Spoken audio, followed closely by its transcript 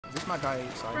Is this my guy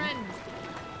Sidon? Friend.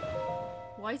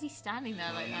 Why is he standing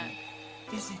there like that?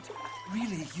 Is it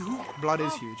really you? Blood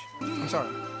is huge. I'm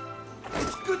sorry.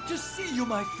 It's good to see you,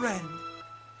 my friend.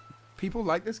 People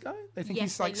like this guy? They think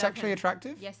Yes, he's they like love sexually him.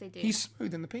 attractive? Yes, they do. He's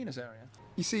smooth in the penis area.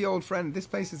 You see, old friend, this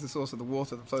place is the source of the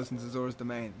water that flows into Zora's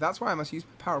Domain. That's why I must use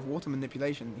my power of water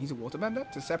manipulation. He's a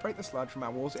waterbender to separate the sludge from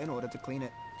our water in order to clean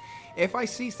it. If I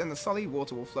cease, then the sullied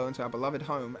water will flow into our beloved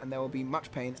home, and there will be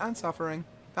much pain and suffering.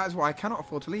 That is why I cannot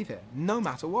afford to leave here, no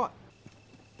matter what.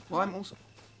 Well, I'm also...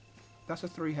 That's a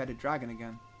three-headed dragon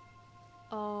again.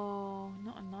 Oh,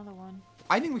 not another one.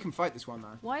 I think we can fight this one,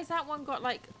 though. Why has that one got,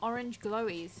 like, orange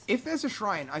glowies? If there's a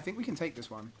shrine, I think we can take this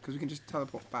one, because we can just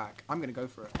teleport back. I'm going to go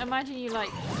for it. Imagine you, like,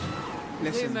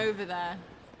 zoom over there.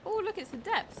 Oh, look, it's the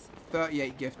depths.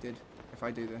 38 gifted, if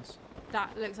I do this.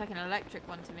 That looks like an electric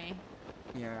one to me.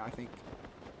 Yeah, I think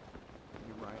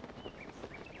you're right.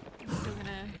 I'm still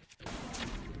gonna...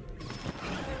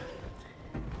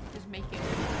 just make it...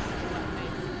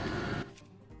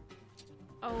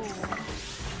 Oh.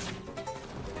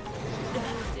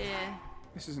 Oh dear.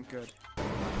 This isn't good.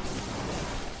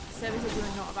 Seba said you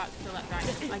were not about to kill that dragon.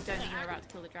 I don't think you were about to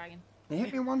kill the dragon. It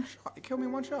hit me in one shot. It killed me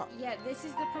in one shot. Yeah, this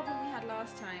is the problem we had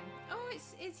last time. Oh,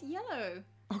 it's yellow.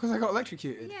 Oh, because I got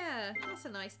electrocuted. Yeah, that's a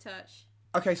nice touch.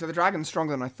 Okay, so the dragon's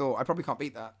stronger than I thought. I probably can't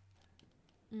beat that.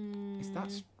 Is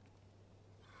that...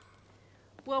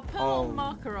 Well, put a little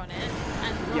marker on it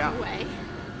and run away.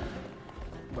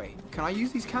 Wait, can I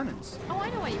use these cannons? Oh, I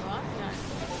know where you are. Yeah.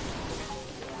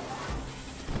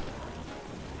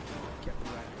 Get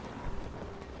wrecked.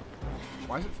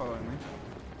 Why is it following me?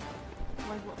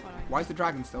 Why is what following? Why is the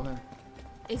dragon still here?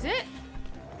 Is it?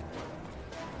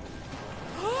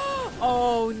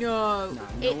 Oh no! Nah,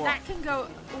 you know what? That can go.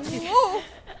 Whoa!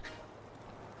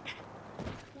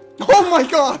 Oh my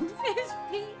god! His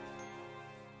feet.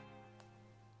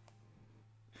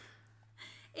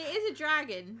 It is a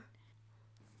dragon.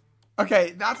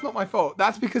 Okay, that's not my fault.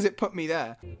 That's because it put me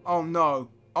there. Oh no.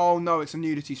 Oh no, it's a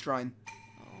nudity shrine.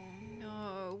 Oh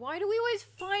no! Why do we always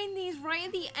find these right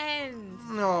at the end?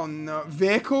 Oh no.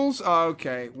 Vehicles?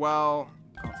 Okay, well...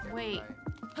 Can't stay Wait. all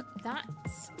day. That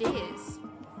steers.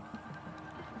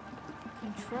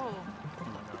 Control.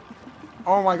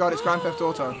 Oh my god, it's Grand Theft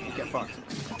Auto. Get fucked.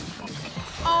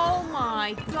 Oh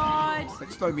my god!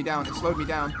 It slowed me down. It slowed me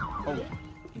down. Oh.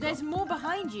 There's more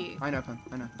behind you. I know, Pen.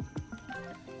 I know.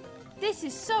 This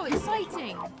is so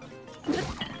exciting.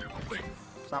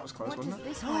 That was close, What wasn't does it?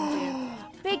 this one do?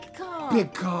 Big car.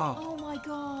 Big car. Oh my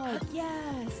god.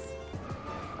 Yes.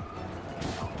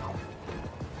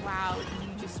 Wow, you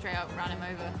just straight up ran him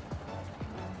over.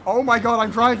 Oh my god, I'm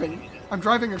driving. I'm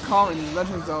driving a car in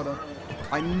Legend of Zelda.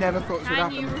 I never thought this would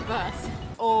Can happen. you reverse?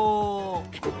 Oh,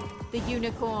 the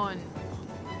unicorn.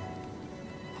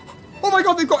 Oh my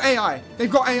god, they've got AI. They've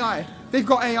got AI. They've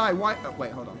got AI. Why? Oh,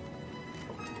 wait, hold on.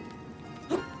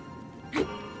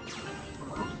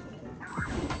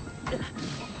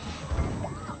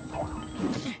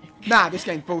 Nah, this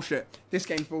game's bullshit. This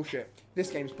game's bullshit. This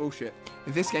game's bullshit.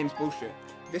 This game's bullshit.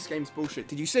 This game's bullshit.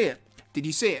 Did you see it? Did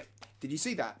you see it? Did you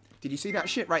see that? Did you see that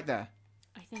shit right there?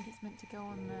 I think it's meant to go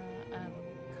on the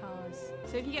cars.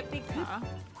 So if you get big car,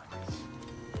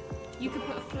 you could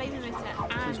put a flame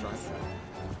emitter and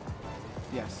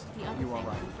Yes, the other you are thing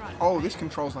right. in front. Oh, this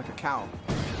controls like a cow.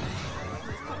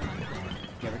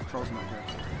 Yeah, the controls not good.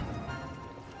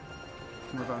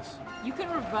 Can reverse. You can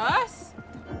reverse?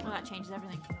 Well, that changes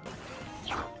everything.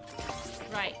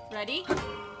 Right, ready?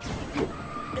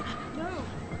 No.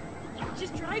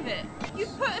 Just drive it. You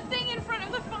put a thing in front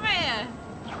of the fire.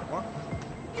 What?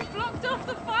 You blocked off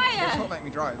the It's fire. not letting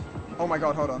me drive. Oh my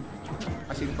god, hold on.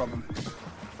 I see the problem.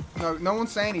 No, no one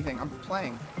say anything. I'm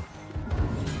playing.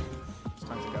 It's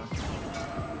time to go.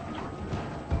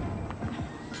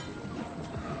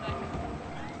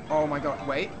 Oh my god,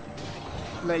 wait.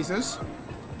 Lasers.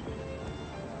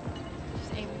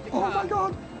 Just aim with the Oh car. my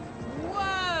god.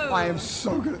 Whoa. I am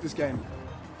so good at this game.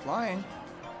 Flying.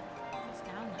 It's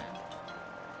down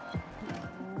there.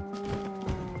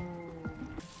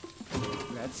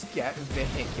 Let's get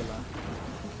vehicular.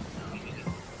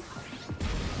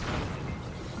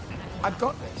 I've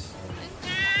got this.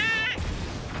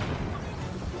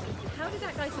 How did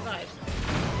that guy survive?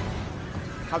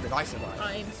 How did I survive?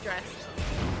 I'm stressed.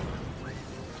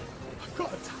 I've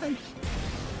got a tank.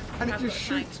 And it I've just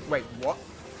got a shoots. Wait, what?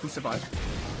 He survived.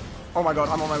 Oh my god,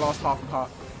 I'm on my last half of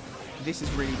heart. This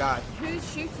is really bad. Who's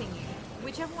shooting you?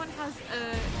 Whichever one has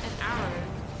an arrow.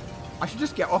 I should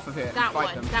just get off of here and That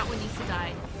fight one. them. That one needs to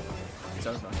die. It's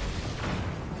over.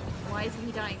 Why isn't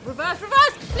he dying? Reverse,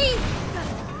 reverse, please!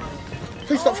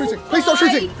 Please stop shooting! Please stop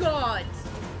shooting! Oh my god!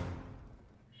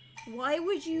 Why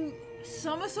would you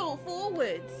somersault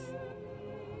forwards?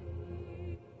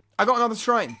 I got another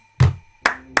shrine.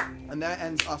 And that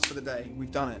ends us for the day.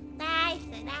 We've done it. Nice,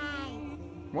 nice.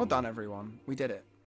 Well done, everyone. We did it.